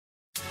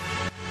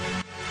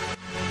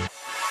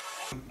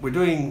We're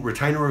doing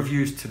retainer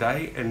reviews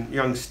today, and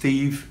young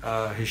Steve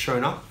has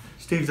shown up.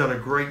 Steve's done a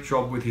great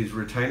job with his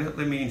retainer.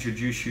 Let me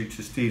introduce you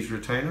to Steve's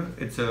retainer.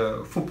 It's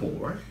a football,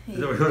 right?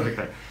 Yeah.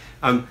 Okay.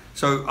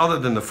 So other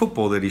than the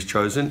football that he's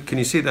chosen, can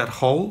you see that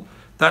hole?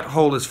 That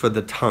hole is for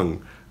the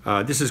tongue.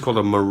 This is called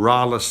a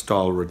Morales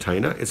style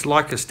retainer. It's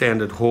like a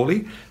standard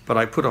Hawley, but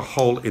I put a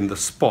hole in the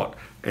spot,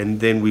 and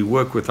then we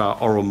work with our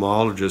oral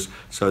myologist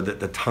so that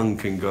the tongue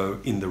can go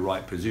in the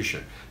right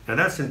position. Now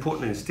that's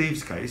important in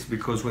Steve's case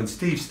because when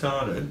Steve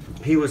started,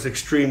 he was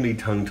extremely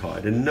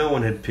tongue-tied and no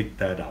one had picked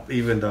that up,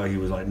 even though he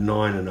was like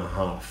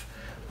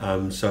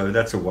 9.5. So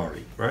that's a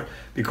worry, right?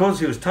 Because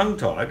he was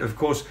tongue-tied, of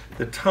course,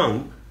 the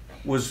tongue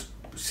was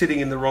sitting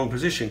in the wrong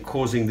position,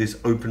 causing this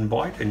open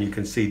bite, and you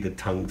can see the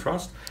tongue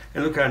thrust.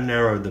 And look how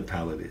narrow the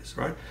palate is,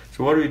 right?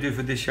 So what do we do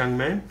for this young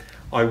man?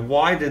 I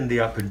widen the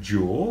upper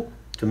jaw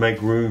to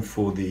make room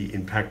for the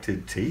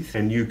impacted teeth,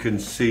 and you can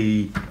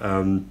see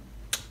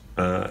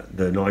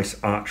the nice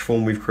arch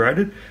form we've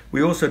created.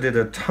 We also did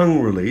a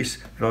tongue release,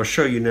 and I'll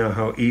show you now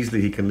how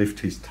easily he can lift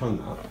his tongue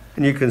up.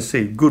 And you can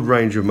see good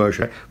range of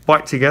motion.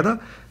 Bite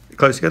together,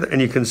 close together,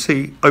 and you can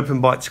see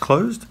open bites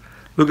closed.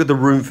 Look at the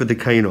room for the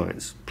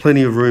canines.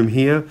 Plenty of room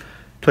here,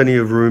 plenty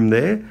of room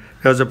there.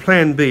 Now as a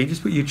plan B,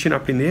 just put your chin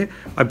up in there.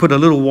 I put a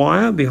little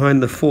wire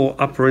behind the 4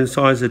 upper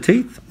incisor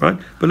teeth, right?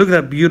 But look at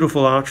that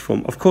beautiful arch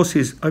form. Of course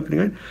his opening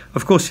it.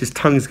 Of course his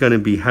tongue's going to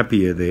be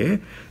happier there.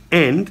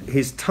 And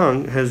his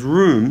tongue has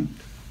room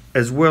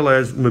as well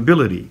as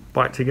mobility.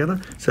 Bite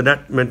together. So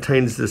that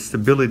maintains the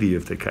stability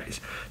of the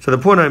case. So the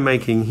point I'm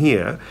making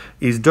here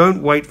is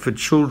don't wait for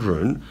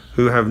children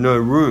who have no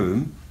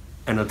room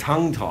and are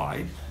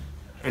tongue-tied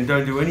and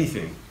don't do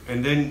anything.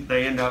 And then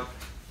they end up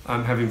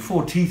having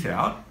 4 teeth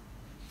out.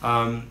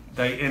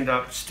 They end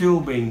up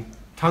still being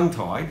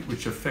tongue-tied,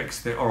 which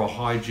affects their oral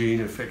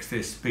hygiene, affects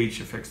their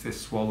speech, affects their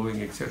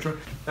swallowing, etc.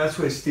 That's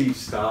where Steve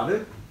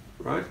started,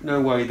 right?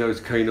 No way those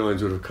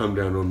canines would have come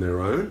down on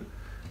their own.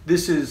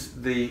 This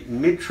is the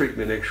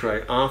mid-treatment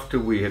x-ray after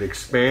we had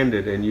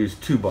expanded and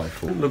used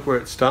 2x4. Look where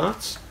it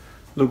starts,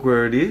 look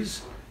where it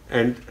is,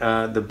 and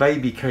the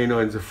baby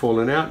canines have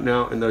fallen out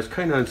now, and those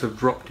canines have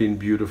dropped in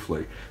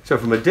beautifully. So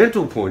from a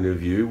dental point of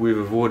view, we've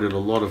avoided a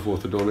lot of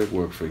orthodontic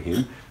work for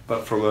him,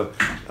 but from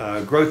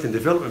a growth and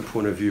development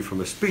point of view,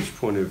 from a speech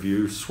point of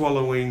view,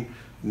 swallowing,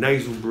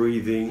 nasal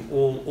breathing,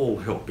 all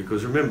help,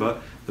 because remember,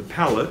 the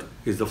palate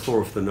is the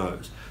floor of the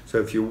nose.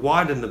 So if you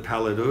widen the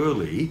palate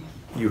early,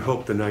 you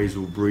help the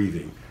nasal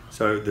breathing.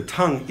 So the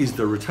tongue is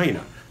the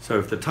retainer. So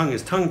if the tongue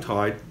is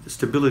tongue-tied, the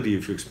stability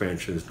of your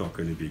expansion is not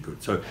going to be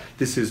good. So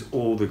this is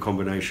all the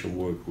combination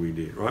work we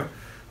did, right?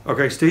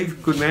 Okay,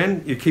 Steve, good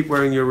man. You keep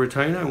wearing your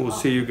retainer and we'll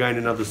see you again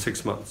in another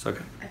 6 months,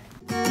 okay?